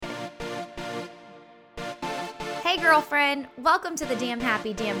Hey girlfriend, welcome to the Damn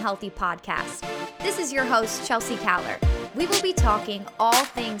Happy, Damn Healthy podcast. This is your host, Chelsea Caller. We will be talking all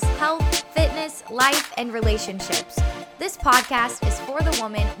things health, fitness, life, and relationships. This podcast is for the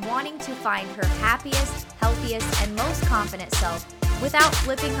woman wanting to find her happiest, healthiest, and most confident self without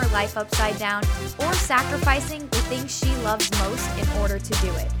flipping her life upside down or sacrificing the things she loves most in order to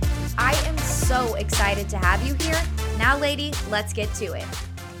do it. I am so excited to have you here. Now, lady, let's get to it.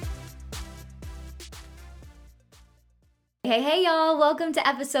 Hey y'all, welcome to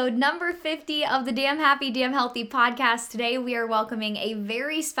episode number 50 of the Damn Happy, Damn Healthy podcast. Today we are welcoming a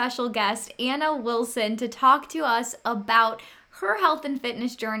very special guest, Anna Wilson, to talk to us about her health and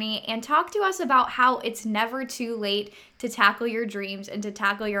fitness journey and talk to us about how it's never too late to tackle your dreams and to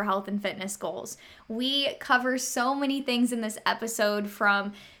tackle your health and fitness goals. We cover so many things in this episode,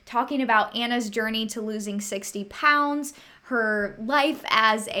 from talking about Anna's journey to losing 60 pounds, her life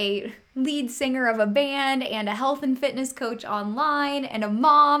as a lead singer of a band and a health and fitness coach online and a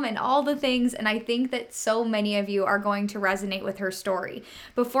mom and all the things. And I think that so many of you are going to resonate with her story.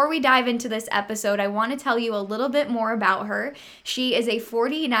 Before we dive into this episode, I want to tell you a little bit more about her. She is a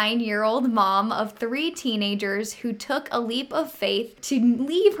 49-year-old mom of 3 teenagers who took a leap of faith to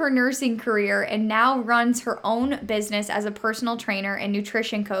leave her nursing career and now runs her own business as a personal trainer and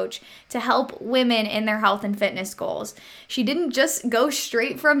nutrition coach to help women in their health and fitness goals. She didn't just go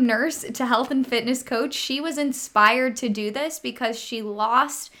straight from nurse to health and fitness coach. She was inspired to do this because she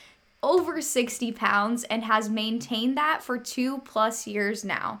lost over 60 pounds and has maintained that for 2+ years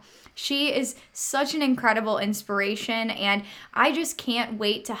now. She is such an incredible inspiration, and I just can't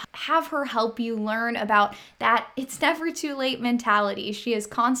wait to have her help you learn about that it's never too late mentality. She is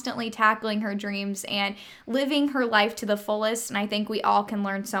constantly tackling her dreams and living her life to the fullest, and I think we all can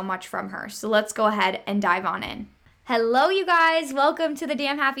learn so much from her. So let's go ahead and dive on in. Hello, you guys. Welcome to the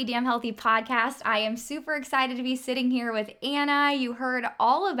Damn Happy, Damn Healthy podcast. I am super excited to be sitting here with Anna. You heard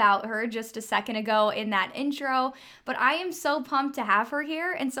all about her just a second ago in that intro, but I am so pumped to have her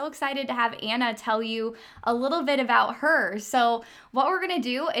here and so excited to have Anna tell you a little bit about her. So what we're going to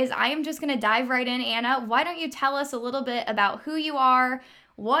do is I am just going to dive right in. Anna, why don't you tell us a little bit about who you are,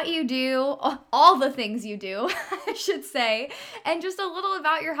 what you do, all the things you do, I should say, and just a little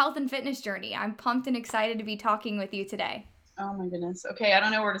about your health and fitness journey. I'm pumped and excited to be talking with you today. Oh my goodness. Okay, I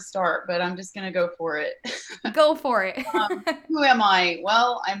don't know where to start, but I'm just going to go for it. Go for it. Who am I?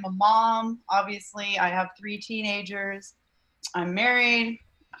 Well, I'm a mom. Obviously, I have 3 teenagers. I'm married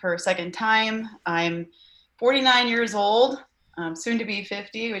for a second time. I'm 49 years old, soon to be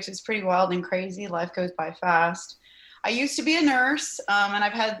 50, which is pretty wild and crazy. Life goes by fast. I used to be a nurse, and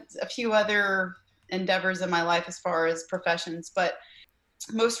I've had a few other endeavors in my life as far as professions, but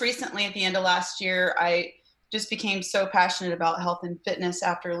most recently at the end of last year, I just became so passionate about health and fitness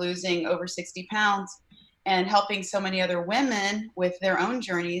after losing over 60 pounds and helping so many other women with their own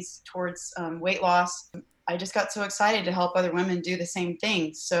journeys towards weight loss. I just got so excited to help other women do the same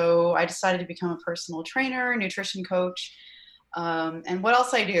thing. So I decided to become a personal trainer, nutrition coach, and what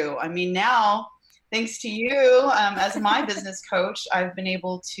else I do. I mean, now, thanks to you, as my business coach, I've been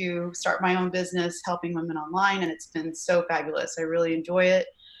able to start my own business helping women online, and it's been so fabulous. I really enjoy it.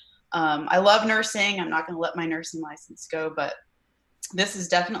 I love nursing. I'm not going to let my nursing license go, but this has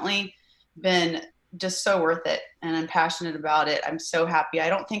definitely been just so worth it, and I'm passionate about it. I'm so happy. I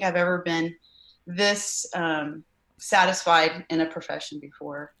don't think I've ever been this satisfied in a profession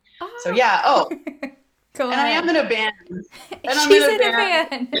before. Oh. So yeah. Go and ahead. I am in a band. She's in a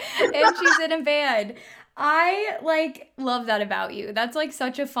band. And she's in a band. I love that about you. That's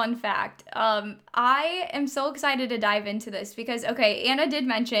such a fun fact. I am so excited to dive into this because, okay, Anna did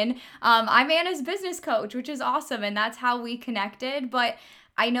mention I'm Anna's business coach, which is awesome, and that's how we connected. But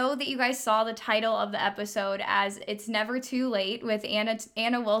I know that you guys saw the title of the episode as It's Never Too Late with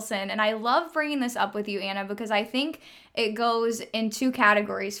Anna Wilson. And I love bringing this up with you, Anna, because I think it goes in 2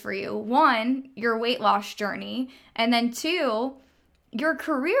 categories for you. 1, your weight loss journey, and then 2, your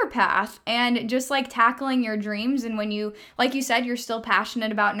career path and just tackling your dreams. And when you, like you said, you're still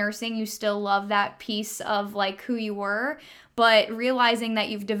passionate about nursing, you still love that piece of who you were, but realizing that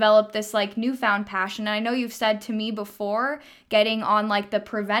you've developed this newfound passion. And I know you've said to me before, getting on the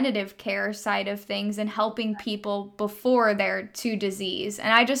preventative care side of things and helping people before they're to disease.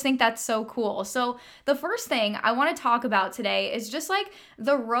 And I just think that's so cool. So the first thing I want to talk about today is just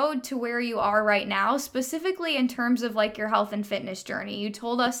the road to where you are right now, specifically in terms of your health and fitness journey. You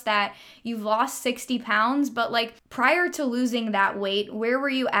told us that you've lost 60 pounds, but prior to losing that weight, where were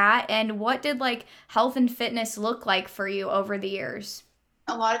you at, and what did health and fitness look like for you over the years?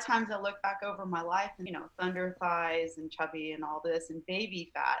 A lot of times I look back over my life and, thunder thighs and chubby and all this and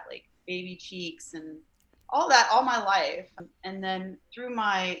baby fat, baby cheeks and all that all my life. And then through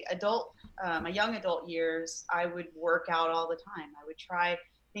my young adult years, I would work out all the time. I would try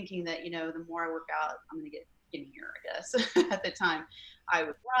thinking that, the more I work out, I'm going to get skinnier, I guess. At the time, I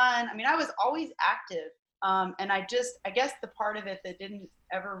would run. I mean, I was always active. And I guess the part of it that didn't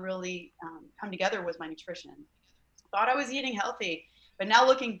ever really come together was my nutrition. Thought I was eating healthy, but now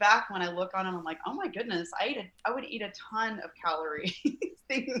looking back, when I look on them, I'm like, oh my goodness, I would eat a ton of calories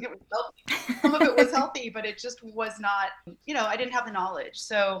thinking it was healthy. Some of it was healthy, but it just was not, I didn't have the knowledge.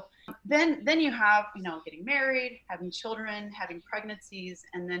 So then you have, getting married, having children, having pregnancies,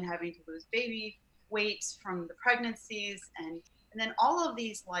 and then having to lose baby weight from the pregnancies, and then all of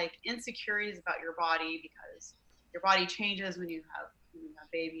these like insecurities about your body, because your body changes when you have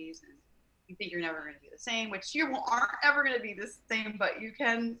babies, and you think you're never going to be the same, which you aren't ever going to be the same, but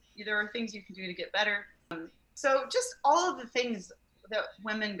there are things you can do to get better. So just all of the things that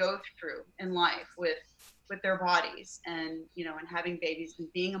women go through in life with their bodies, and and having babies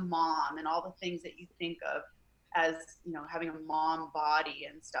and being a mom, and all the things that you think of as having a mom body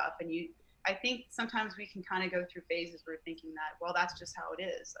and stuff. And I think sometimes we can kind of go through phases where we're thinking that, well, that's just how it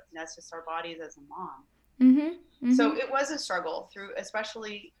is. That's just our bodies as a mom. Mm-hmm. Mm-hmm. So it was a struggle through,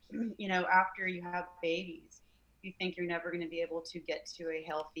 especially, after you have babies, you think you're never going to be able to get to a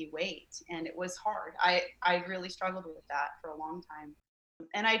healthy weight. And it was hard. I really struggled with that for a long time.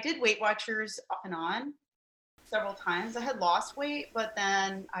 And I did Weight Watchers off and on several times. I had lost weight, but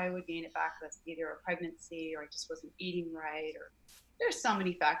then I would gain it back with either a pregnancy, or I just wasn't eating right, or there's so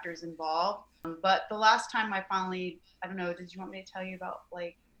many factors involved. But the last time I finally, I don't know, did you want me to tell you about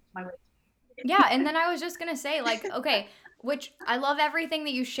like my weight? Yeah, and then I was just gonna say, like, okay, which I love everything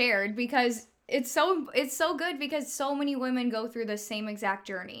that you shared, because it's so good, because so many women go through the same exact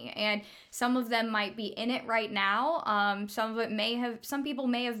journey, and some of them might be in it right now. Some people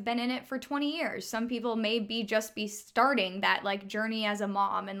may have been in it for 20 years. Some people may be starting that like journey as a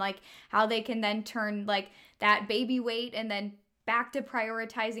mom, and like how they can then turn like that baby weight and then back to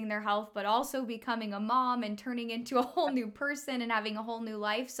prioritizing their health, but also becoming a mom and turning into a whole new person and having a whole new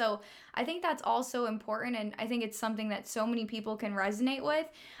life. So I think that's also important. And I think it's something that so many people can resonate with.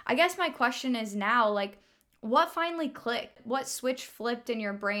 I guess my question is now, like, what finally clicked? What switch flipped in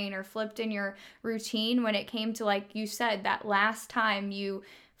your brain or flipped in your routine when it came to, like you said, that last time you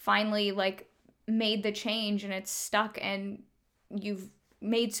finally like made the change and it's stuck and you've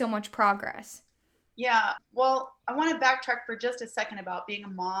made so much progress? Yeah, well, I want to backtrack for just a second about being a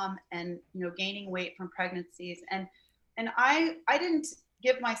mom and gaining weight from pregnancies, and I didn't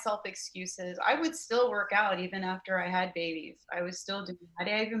give myself excuses. I would still work out even after I had babies. I was still doing that.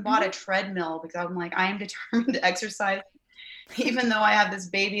 I even bought a Mm-hmm. treadmill because I'm like, I am determined to exercise, even though I have this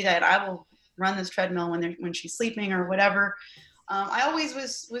baby, that I will run this treadmill when she's sleeping or whatever. I always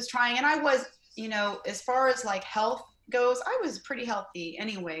was trying, and I was, as far as like health goes, I was pretty healthy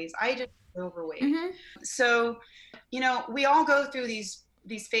anyways. I just was overweight. Mm-hmm. So, we all go through these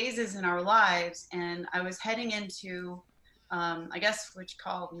phases in our lives, and I was heading into, I guess what you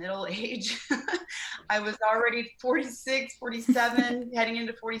call middle age. I was already 46, 47, heading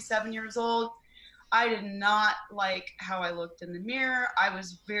into 47 years old. I did not like how I looked in the mirror. I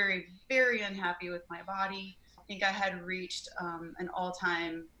was very, very unhappy with my body. I think I had reached an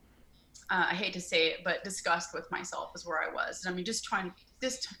all-time, I hate to say it, but disgust with myself is where I was. I mean, just trying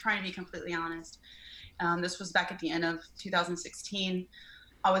to be completely honest. This was back at the end of 2016.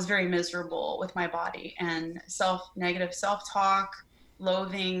 I was very miserable with my body, and negative self-talk,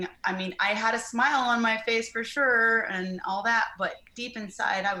 loathing. I mean, I had a smile on my face for sure and all that, but deep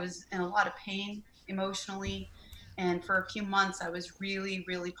inside I was in a lot of pain emotionally. And for a few months I was really,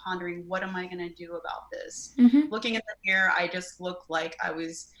 really pondering, what am I going to do about this? Mm-hmm. Looking in the mirror, I just looked like I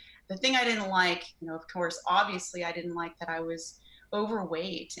was, the thing I didn't like, of course, obviously I didn't like that I was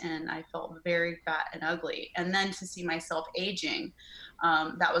overweight and I felt very fat and ugly. And then to see myself aging,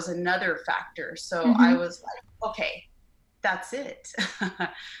 that was another factor. So I Mm-hmm. was like, okay, that's it.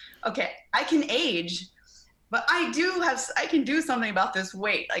 Okay, I can age, but I can do something about this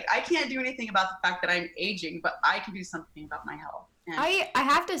weight. Like, I can't do anything about the fact that I'm aging, but I can do something about my health. And I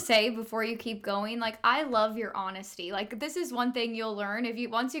have to say, before you keep going, like, I love your honesty. Like, this is one thing you'll learn if you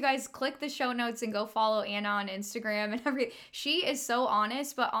once you guys click the show notes and go follow Anna on Instagram and everything. She is so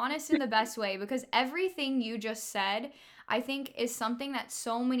honest, but honest in the best way, because everything you just said, I think, is something that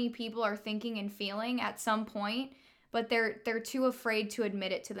so many people are thinking and feeling at some point, but they're too afraid to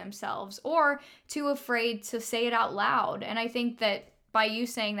admit it to themselves, or too afraid to say it out loud. And I think that by you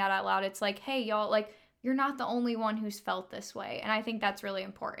saying that out loud, it's like, hey, y'all, like, you're not the only one who's felt this way. And I think that's really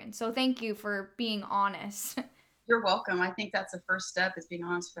important. So thank you for being honest. You're welcome. I think that's the first step, is being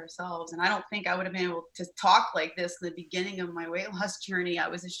honest with ourselves. And I don't think I would have been able to talk like this in the beginning of my weight loss journey. I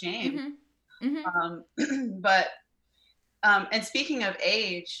was ashamed. Mhm. Mhm. Um, but and speaking of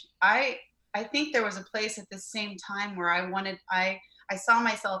age, I think there was a place at the same time where I saw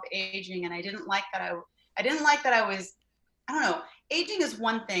myself aging, and I didn't like that I didn't like that I was, I don't know, aging is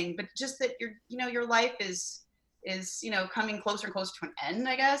one thing, but just that your life is coming closer and closer to an end,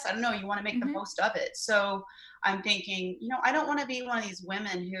 I guess. I don't know, you want to make the Mhm. most of it. So I'm thinking, I don't want to be one of these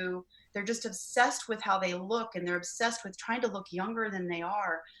women who they're just obsessed with how they look, and they're obsessed with trying to look younger than they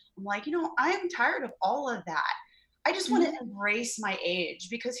are. I'm like, I'm tired of all of that. I just want to Mhm. embrace my age,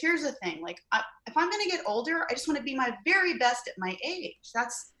 because here's the thing, like, if I'm going to get older, I just want to be my very best at my age.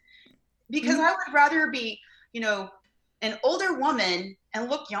 That's because I Mhm. would rather be, you know, an older woman and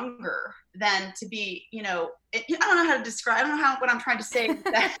look younger than to be, I don't know how to describe, I don't know what I'm trying to say with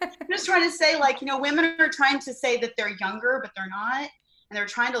that. I'm just trying to say, like, women are trying to say that they're younger, but they're not. And they're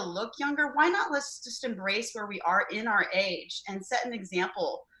trying to look younger. Why not let's just embrace where we are in our age and set an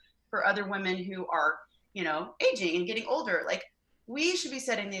example for other women who are, aging and getting older. Like, we should be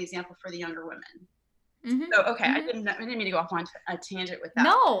setting the example for the younger women. Mhm. So, okay, I Mhm. didn't mean to go off on a tangent with that.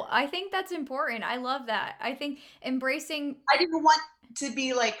 No, I think that's important. I love that. I think embracing I didn't want to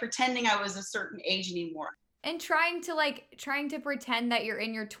be like pretending I was a certain age anymore. and trying to pretend that you're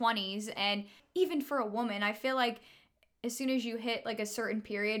in your 20s, and even for a woman, I feel like as soon as you hit like a certain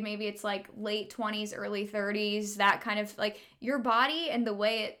period, maybe it's like late 20s, early 30s, that kind of like your body and the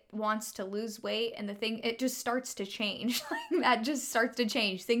way it wants to lose weight and the thing, it just starts to change. Like that just starts to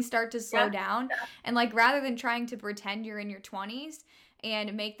change. Things start to Yeah. slow down. And like rather than trying to pretend you're in your 20s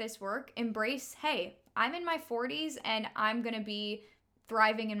and make this work, embrace, hey, I'm in my 40s and I'm going to be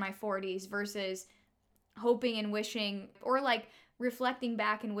thriving in my 40s versus hoping and wishing or like reflecting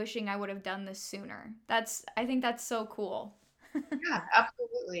back and wishing I would have done this sooner. I think that's so cool. Yeah,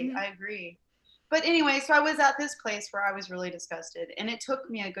 absolutely. Mhm. I agree. But anyway, so I was at this place where I was really disgusted, and it took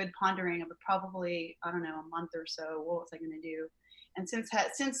me a good pondering of probably, I don't know, a month or so. What was I going to do? And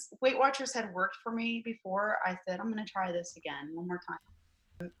since Weight Watchers had worked for me before, I said I'm going to try this again one more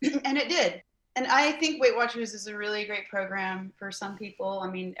time, and it did. And I think Weight Watchers is a really great program for some people.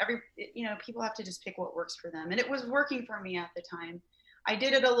 I mean, people have to just pick what works for them, and it was working for me at the time. I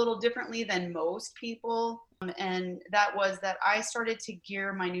did it a little differently than most people, and that was that I started to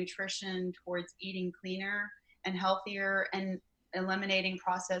gear my nutrition towards eating cleaner and healthier, and eliminating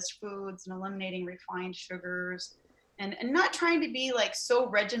processed foods and eliminating refined sugars, and not trying to be like so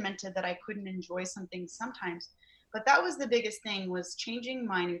regimented that I couldn't enjoy something sometimes. But that was the biggest thing, was changing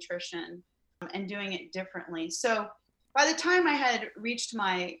my nutrition and doing it differently. So by the time I had reached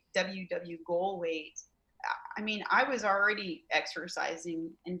my WW goal weight, I mean, I was already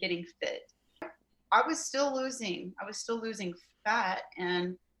exercising and getting fit. I was still losing fat,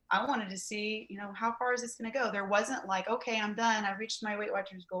 and I wanted to see, how far is this going to go? There wasn't like, okay, I'm done. I reached my Weight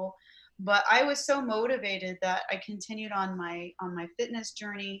Watchers goal. But I was so motivated that I continued on my fitness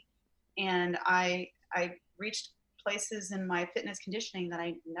journey, and I reached places in my fitness conditioning that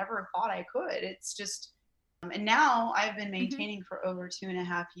I never thought I could. It's just, and now I've been Mhm. maintaining for over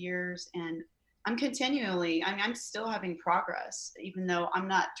 2.5 years, and I'm still having progress, even though I'm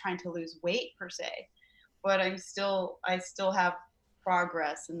not trying to lose weight per se, but I still have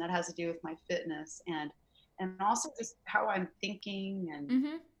progress, and that has to do with my fitness, and also just how I'm thinking, and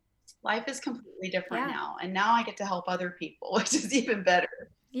Mhm. life is completely different Yeah. now, and now I get to help other people, which is even better.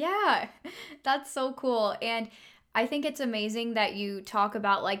 Yeah. That's so cool. And I think it's amazing that you talk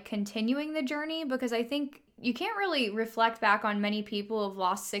about like continuing the journey, because I think you can't really reflect back on many people who've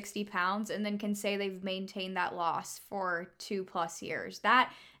lost 60 pounds and then can say they've maintained that loss for 2+ years.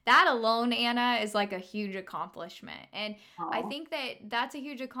 That alone, Anna, is like a huge accomplishment. And I Oh, think that that's a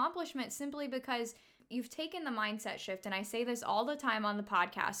huge accomplishment simply because you've taken the mindset shift. And I say this all the time on the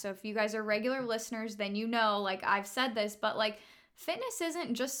podcast. So if you guys are regular listeners, then you know, like I've said this, but like fitness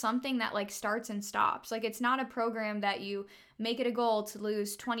isn't just something that like starts and stops. Like it's not a program that you make it a goal to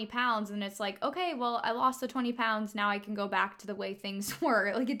lose 20 pounds and it's like, okay, well, I lost the 20 pounds. Now I can go back to the way things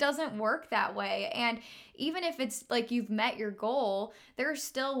were. Like it doesn't work that way. And even if it's like you've met your goal, there are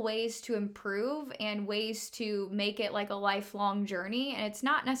still ways to improve and ways to make it like a lifelong journey. And it's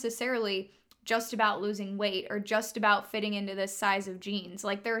not necessarily just about losing weight or just about fitting into this size of jeans.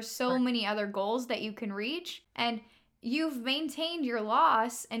 Like there are so many other goals that you can reach. And you've maintained your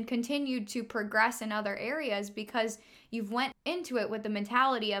loss and continued to progress in other areas because you've went into it with the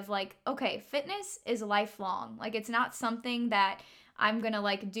mentality of like, okay, fitness is lifelong. Like it's not something that I'm going to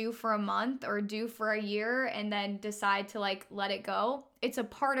like do for a month or do for a year and then decide to like let it go. It's a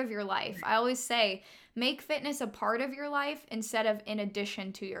part of your life. I always say make fitness a part of your life instead of in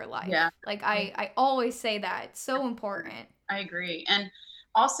addition to your life. Yeah. Like I always say that. It's so important. I agree. And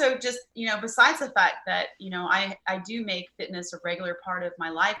also just, besides the fact that, I do make fitness a regular part of my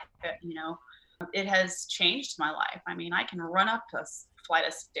life, it has changed my life. I mean, I can run up a flight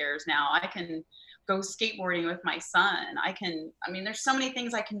of stairs now. I can go skateboarding with my son. There's so many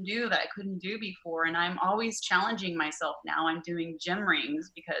things I can do that I couldn't do before. And I'm always challenging myself now. I'm doing gym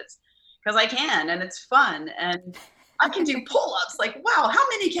rings because I can, and it's fun. And I can do pull-ups. Like, wow, how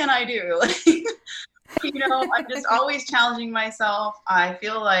many can I do? I'm just always challenging myself. I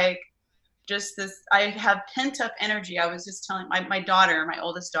feel like I have pent up energy. I was just telling my daughter, my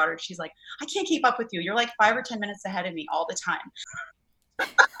oldest daughter, she's like, I can't keep up with you. You're like 5 or 10 minutes ahead of me all the time.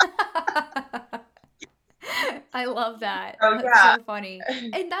 I love that. Oh, That's yeah. so funny.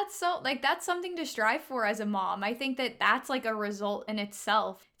 And that's something to strive for as a mom. I think that that's like a result in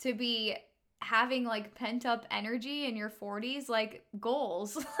itself, to be having like pent up energy in your 40s, like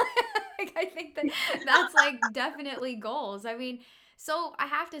goals. Like, I think that's like definitely goals. I mean, so I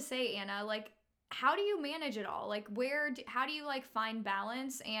have to say, Anna, like, how do you manage it all? Like, how do you like find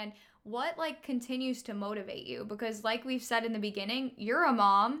balance, and what like continues to motivate you? Because like we've said in the beginning, you're a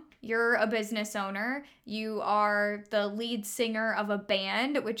mom, you're a business owner, you are the lead singer of a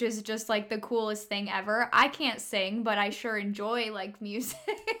band, which is just like the coolest thing ever. I can't sing, but I sure enjoy like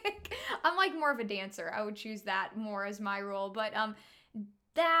music. I'm like more of a dancer. I would choose that more as my role, but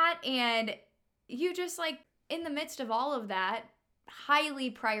that, and you just like in the midst of all of that highly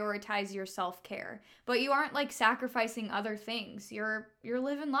prioritize your self-care, but you aren't like sacrificing other things. You're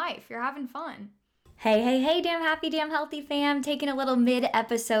living life, you're having fun. Hey, damn happy, damn healthy fam. Taking a little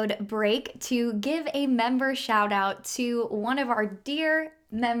mid-episode break to give a member shout out to one of our dear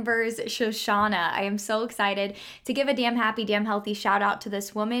members, Shoshana. I am so excited to give a damn happy, damn healthy shout out to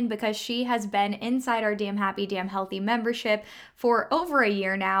this woman, because she has been inside our damn happy, damn healthy membership for over a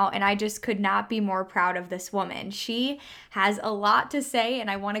year now, and I just could not be more proud of this woman. She has a lot to say, and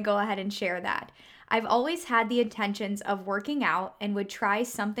I want to go ahead and share that. I've always had the intentions of working out and would try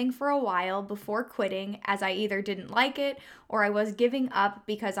something for a while before quitting, as I either didn't like it or I was giving up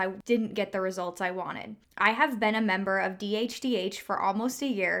because I didn't get the results I wanted. I have been a member of DHDH for almost a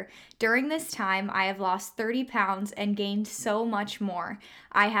year. During this time, I have lost 30 pounds and gained so much more.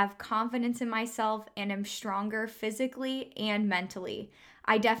 I have confidence in myself and am stronger physically and mentally.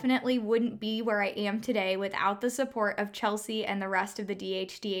 I definitely wouldn't be where I am today without the support of Chelsea and the rest of the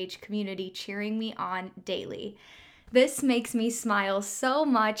DHDH community cheering me on daily. This makes me smile so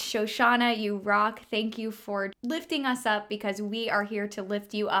much. Shoshana, you rock. Thank you for lifting us up, because we are here to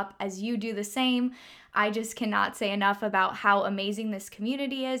lift you up as you do the same. I just cannot say enough about how amazing this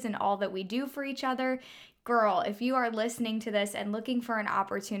community is and all that we do for each other. Girl, if you are listening to this and looking for an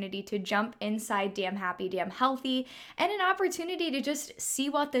opportunity to jump inside Damn Happy, Damn Healthy, and an opportunity to just see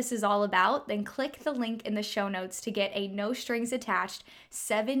what this is all about, then click the link in the show notes to get a no strings attached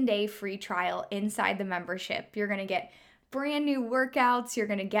 7-day free trial inside the membership. You're going to get brand new workouts, you're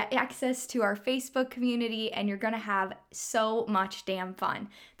going to get access to our Facebook community, and you're going to have so much damn fun.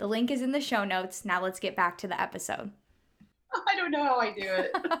 The link is in the show notes. Now let's get back to the episode. I don't know how I do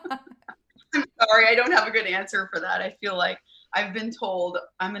it. I'm sorry, I don't have a good answer for that. I feel like I've been told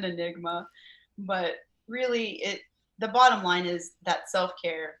I'm an enigma, but really the bottom line is that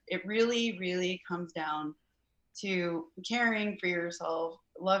self-care. It really, really comes down to caring for yourself,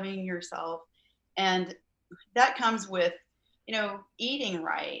 loving yourself, and that comes with, eating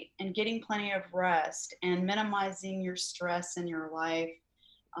right and getting plenty of rest and minimizing your stress in your life,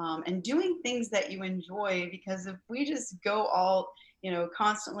 and doing things that you enjoy, because if we just go all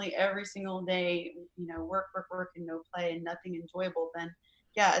constantly every single day, work, and no play and nothing enjoyable, then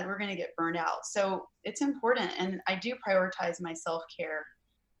yeah, we're going to get burned out. So it's important. And I do prioritize my self-care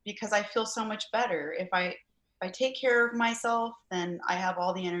because I feel so much better. If I take care of myself, then I have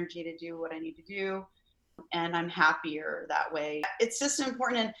all the energy to do what I need to do, and I'm happier that way. It's just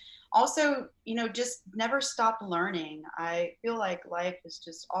important. And also, just never stop learning. I feel like life is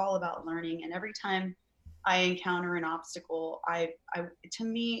just all about learning. And every time I encounter an obstacle, to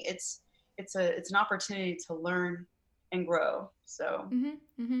me, it's an opportunity to learn and grow. So,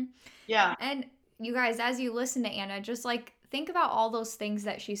 yeah. And you guys, as you listen to Anna, just like think about all those things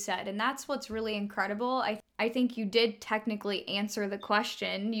that she said, and that's what's really incredible. I think you did technically answer the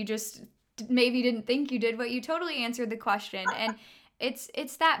question. You just maybe didn't think you did, but you totally answered the question. And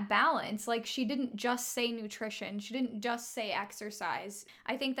it's that balance. Like, she didn't just say nutrition. She didn't just say exercise.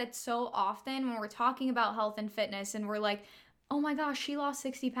 I think that so often when we're talking about health and fitness and we're like, oh my gosh, she lost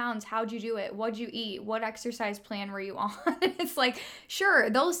 60 pounds. How'd you do it? What'd you eat? What exercise plan were you on? It's like, sure, I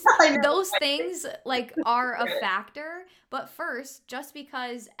know. those things like are a factor, but first, just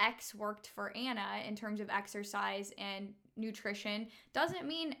because X worked for Anna in terms of exercise and nutrition doesn't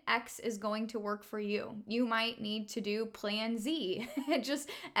mean X is going to work for you. You might need to do plan Z. Just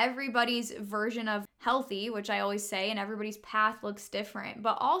everybody's version of healthy, which I always say, and everybody's path looks different.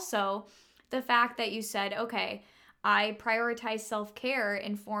 But also the fact that you said, okay, I prioritize self care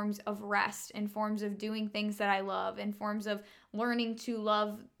in forms of rest, in forms of doing things that I love, in forms of learning to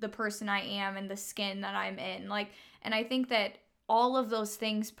love the person I am and the skin that I'm in. Like, and I think that all of those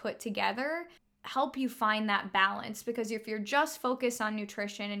things put together help you find that balance, because if you're just focused on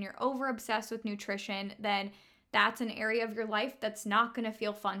nutrition and you're over obsessed with nutrition, then that's an area of your life that's not going to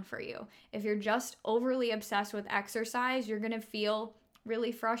feel fun for you. If you're just overly obsessed with exercise, you're going to feel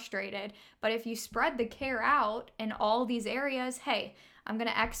really frustrated. But if you spread the care out in all these areas, hey, I'm going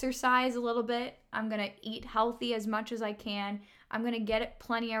to exercise a little bit, I'm going to eat healthy as much as I can, I'm going to get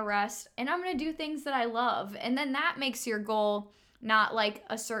plenty of rest, and I'm going to do things that I love. And then that makes your goal not like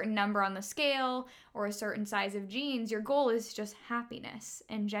a certain number on the scale or a certain size of jeans. Your goal is just happiness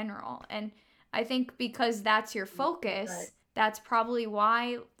in general. And I think because that's your focus, Right. that's probably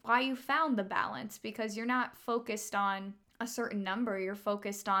why you found the balance, because you're not focused on a certain number, you're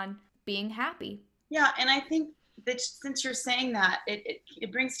focused on being happy. Yeah, and I think that since you're saying that,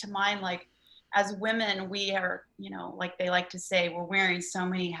 it brings to mind, like, as women, we are, like they like to say, we're wearing so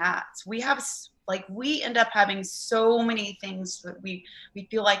many hats. We have like we end up having so many things that we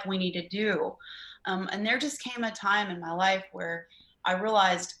feel like we need to do. And there just came a time in my life where I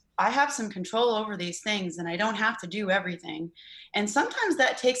realized I have some control over these things and I don't have to do everything. And sometimes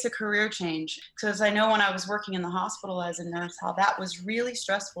that takes a career change, because I know when I was working in the hospital as a nurse, how that was really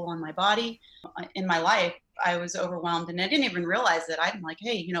stressful on my body, in my life. I was overwhelmed and I didn't even realize that. I'm like,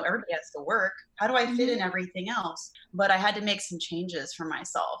 hey, everybody has to work. How do I fit in Mm-hmm. everything else? But I had to make some changes for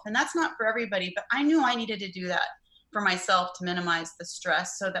myself. And that's not for everybody, but I knew I needed to do that for myself to minimize the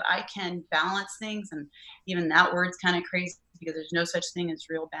stress so that I can balance things. And even that word's kind of crazy, because there's no such thing as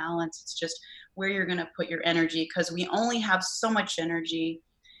real balance. It's just where you're going to put your energy, because we only have so much energy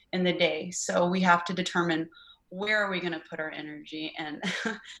in the day. So we have to determine where are we going to put our energy. And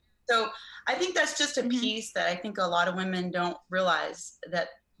so I think that's just a Mm-hmm. piece that I think a lot of women don't realize, that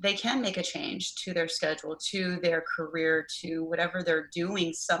they can make a change to their schedule, to their career, to whatever they're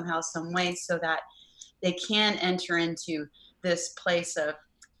doing somehow, some way, so that they can enter into this place of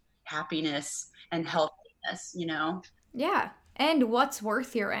happiness and healthiness. Yeah. And what's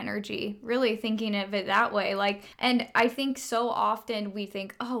worth your energy? Really thinking of it that way. Like, and I think so often we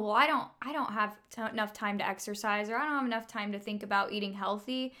think, "Oh, well, I don't have enough time to exercise, or I don't have enough time to think about eating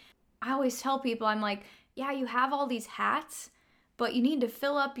healthy." I always tell people, I'm like, "Yeah, you have all these hats, but you need to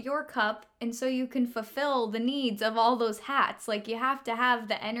fill up your cup, and so you can fulfill the needs of all those hats. Like, you have to have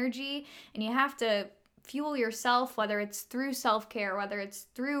the energy, and you have to fuel yourself, whether it's through self-care, whether it's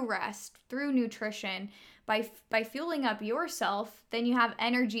through rest, through nutrition. By fueling up yourself, then you have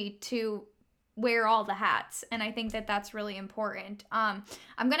energy to wear all the hats. And I think that that's really important. I'm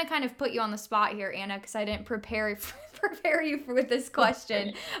going to kind of put you on the spot here, Anna, because I didn't prepare you with this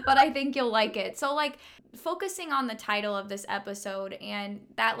question, but I think you'll like it. So, like, focusing on the title of this episode and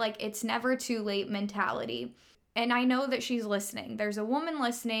that, like, it's never too late mentality. And I know that she's listening. There's a woman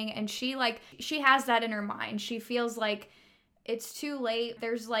listening, and she has that in her mind. She feels like it's too late.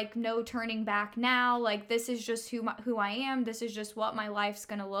 There's like no turning back now. Like, this is just who I am. This is just what my life's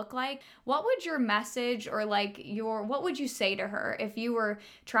going to look like. What would your message, or like what would you say to her if you were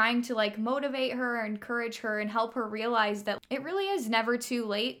trying to like motivate her, encourage her, and help her realize that it really is never too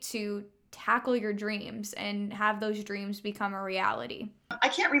late to tackle your dreams and have those dreams become a reality? I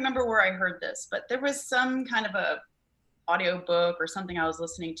can't remember where I heard this, but there was some kind of a audio book or something I was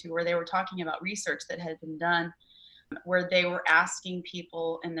listening to where they were talking about research that had been done, where they were asking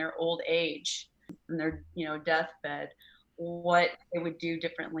people in their old age, in their deathbed, what they would do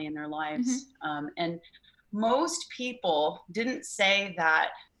differently in their Mm-hmm. lives. And most people didn't say that.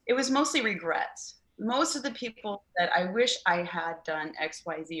 It was mostly regrets. Most of the people said, I wish I had done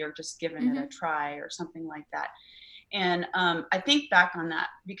XYZ, or just given it a Mm-hmm. try, or something like that. And I think back on that,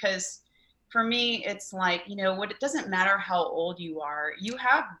 because for me, it's like, what, it doesn't matter how old you are, you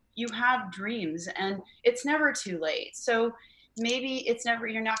have dreams, and it's never too late. So maybe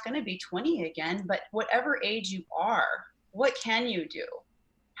you're not going to be 20 again, but whatever age you are, what can you do?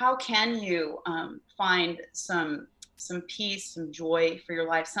 How can you find some peace, some joy for your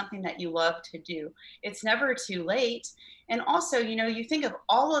life, something that you love to do? It's never too late. And also, you think of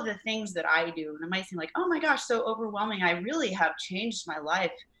all of the things that I do, and it might seem like, oh my gosh, so overwhelming. I really have changed my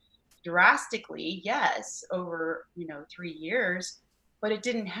life drastically, yes, over 3 years, but it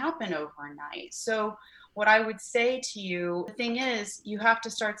didn't happen overnight. So what I would say to you, the thing is, you have to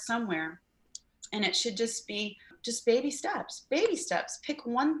start somewhere, and it should just be just baby steps. Pick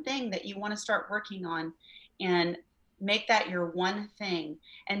one thing that you want to start working on and make that your one thing.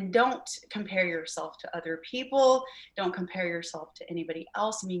 And don't compare yourself to other people. Don't compare yourself to anybody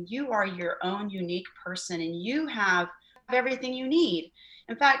else. I mean, you are your own unique person, and you have everything you need.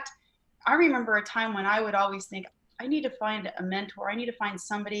 In fact, I remember a time when I would always think, I need to find a mentor. I need to find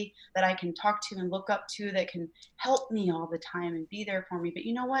somebody that I can talk to and look up to that can help me all the time and be there for me. But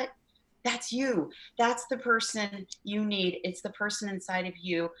you know what? That's you. That's the person you need. It's the person inside of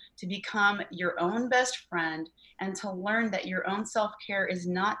you to become your own best friend and to learn that your own self-care is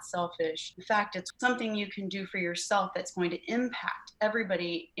not selfish. In fact, it's something you can do for yourself that's going to impact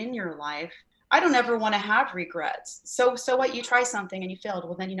everybody in your life. I don't ever want to have regrets. So what? You try something and you failed.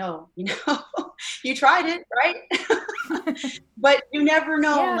 Well, then you tried it, right? But you never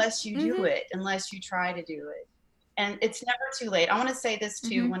know Yeah. unless you do it, unless you try to do it. And it's never too late. I want to say this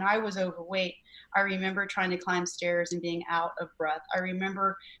too. When I was overweight, I remember trying to climb stairs and being out of breath. I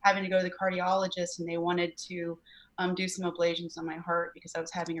remember having to go to the cardiologist, and they wanted to do some ablations on my heart because I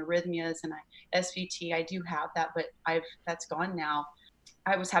was having arrhythmias and SVT. I do have that, but that's gone now.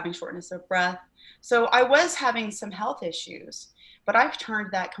 I was having shortness of breath. So I was having some health issues, but I've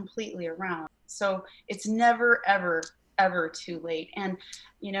turned that completely around. So it's never, ever, ever too late. And,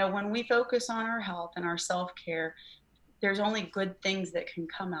 when we focus on our health and our self-care, there's only good things that can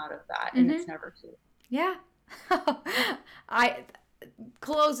come out of that. And it's never too late. Yeah. I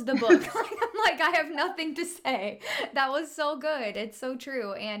close the book. I'm like, I have nothing to say. That was so good. It's so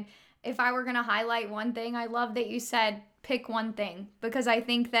true. And if I were going to highlight one thing, I love that you said pick one thing, because I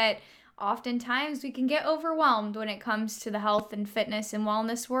think that oftentimes we can get overwhelmed when it comes to the health and fitness and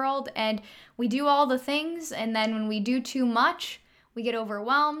wellness world, and we do all the things, and then when we do too much, we get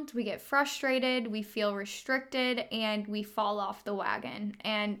overwhelmed, we get frustrated, we feel restricted, and we fall off the wagon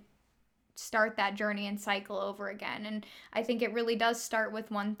and start that journey and cycle over again. And I think it really does start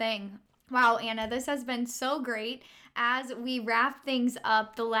with one thing. Wow, Anna, this has been so great. As we wrap things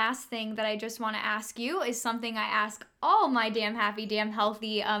up, the last thing that I just want to ask you is something I ask all my Damn Happy, Damn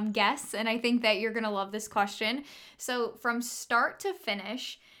Healthy guests, and I think that you're going to love this question. So from start to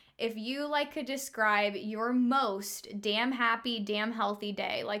finish, if you could describe your most damn happy, damn healthy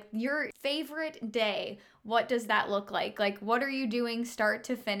day, like your favorite day, what does that look like? Like, what are you doing start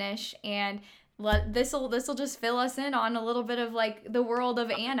to finish? And this'll just fill us in on a little bit of the world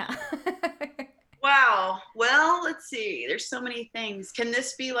of Anna. Wow. Well, let's see. There's so many things. Can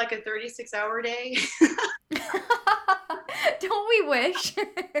this be like a 36-hour day? Don't we wish?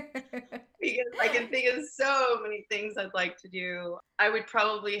 Because I can think of so many things I'd like to do. I would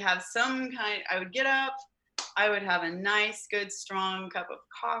probably have I would get up, I would have a nice, good, strong cup of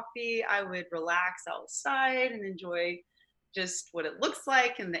coffee. I would relax outside and enjoy just what it looks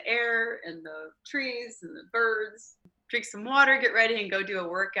like in the air and the trees and the birds. Drink some water, get ready, and go do a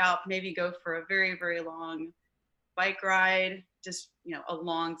workout. Maybe go for a very, very long bike ride. Just,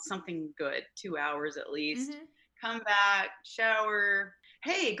 something good, 2 hours at least. Come back, shower.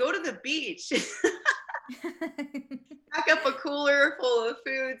 Hey, go to the beach. Pack up a cooler full of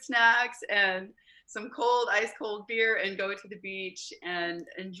food, snacks, and some ice cold beer, and go to the beach and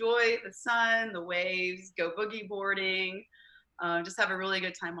enjoy the sun, the waves, go boogie boarding, just have a really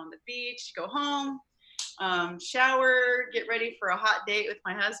good time on the beach, go home, shower, get ready for a hot date with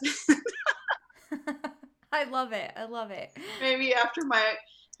my husband. I love it. I love it. Maybe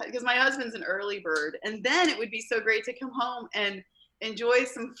because my husband's an early bird. And then it would be so great to come home and enjoy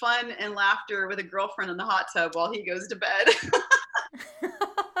some fun and laughter with a girlfriend in the hot tub while he goes to bed.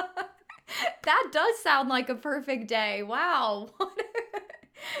 That does sound like a perfect day. Wow.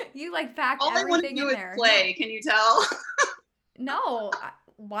 You packed everything in there. All I want to do is play. Can you tell? No,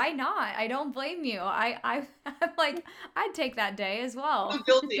 why not? I don't blame you. I'm like, I'd take that day as well. I'm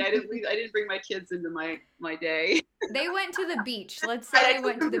guilty. I didn't bring my kids into my day. They went to the beach. Let's say they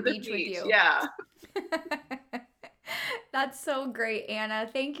went to the beach with you. Yeah. That's so great, Anna.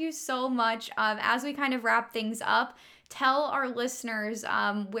 Thank you so much. As we kind of wrap things up, tell our listeners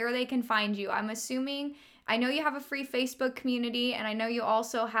where they can find you. I know you have a free Facebook community, and I know you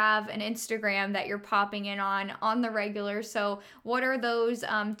also have an Instagram that you're popping in on the regular. So what are those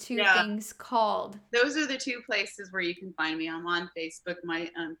two things called? Those are the two places where you can find me. I'm on Facebook. My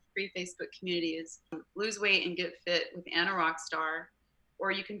free Facebook community is Lose Weight and Get Fit with Anna Rockstar,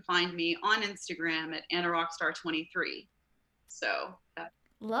 or you can find me on Instagram at Anna Rockstar 23. So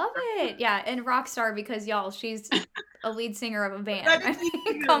love it. Yeah, and rock star because y'all, she's a lead singer of a band. I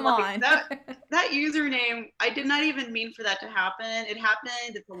mean, come on. That username, I did not even mean for that to happen. It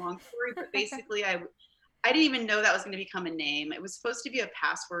happened. It's a long story, but basically I didn't even know that was going to become a name. It was supposed to be a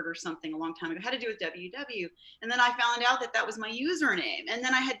password or something a long time ago. It had to do with WW. And then I found out that was my username. And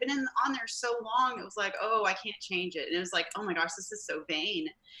then I had been on there so long, it was like, oh, I can't change it. And it was like, oh my gosh, this is so vain.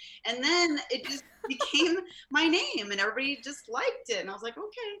 And then it just became my name and everybody just liked it. And I was like,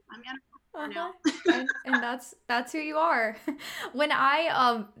 okay, I'm Anna now. and that's who you are. When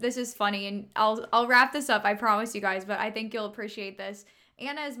I this is funny, and I'll wrap this up, I promise you guys, but I think you'll appreciate this.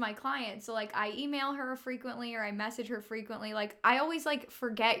 Anna is my client, so like I email her frequently or I message her frequently. Like I always like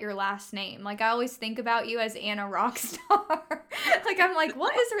forget your last name. Like I always think about you as Anna Rockstar. Like I'm like,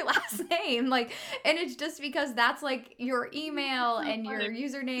 what is her last name? Like, and it's just because that's like your email and your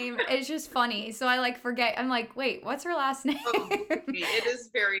username. It's just funny. So I like forget. I'm like, wait, what's her last name? It is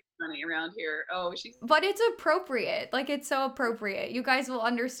very funny around here. But it's appropriate. Like it's so appropriate. You guys will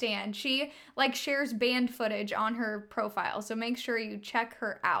understand. She like shares band footage on her profile, so make sure you check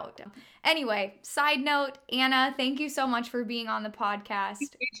her out. Anyway, side note, Anna, thank you so much for being on the podcast.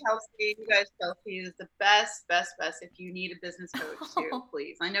 Thank you, Chelsea. You guys, Chelsea is the best. If you need a business coach too,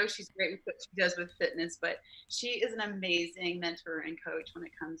 please. I know she's great with what she does with fitness, but she is an amazing mentor and coach when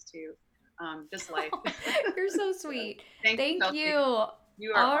it comes to just life. You're so sweet. Thank you.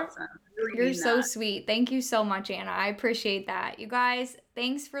 You are awesome. Really You're so sweet. Thank you so much, Anna. I appreciate that. You guys,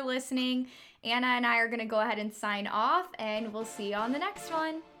 thanks for listening. Anna and I are going to go ahead and sign off, and we'll see you on the next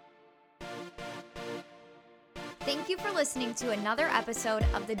one. Thank you for listening to another episode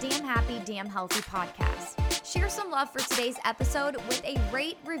of the Damn Happy, Damn Healthy podcast. Share some love for today's episode with a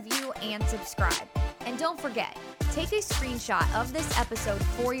rate, review, and subscribe. And don't forget, take a screenshot of this episode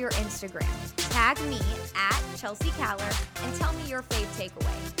for your Instagram. Tag me at Chelsea Caller and tell me your fave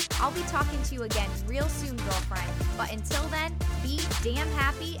takeaway. I'll be talking to you again real soon, girlfriend. But until then, be damn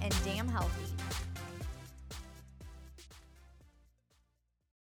happy and damn healthy.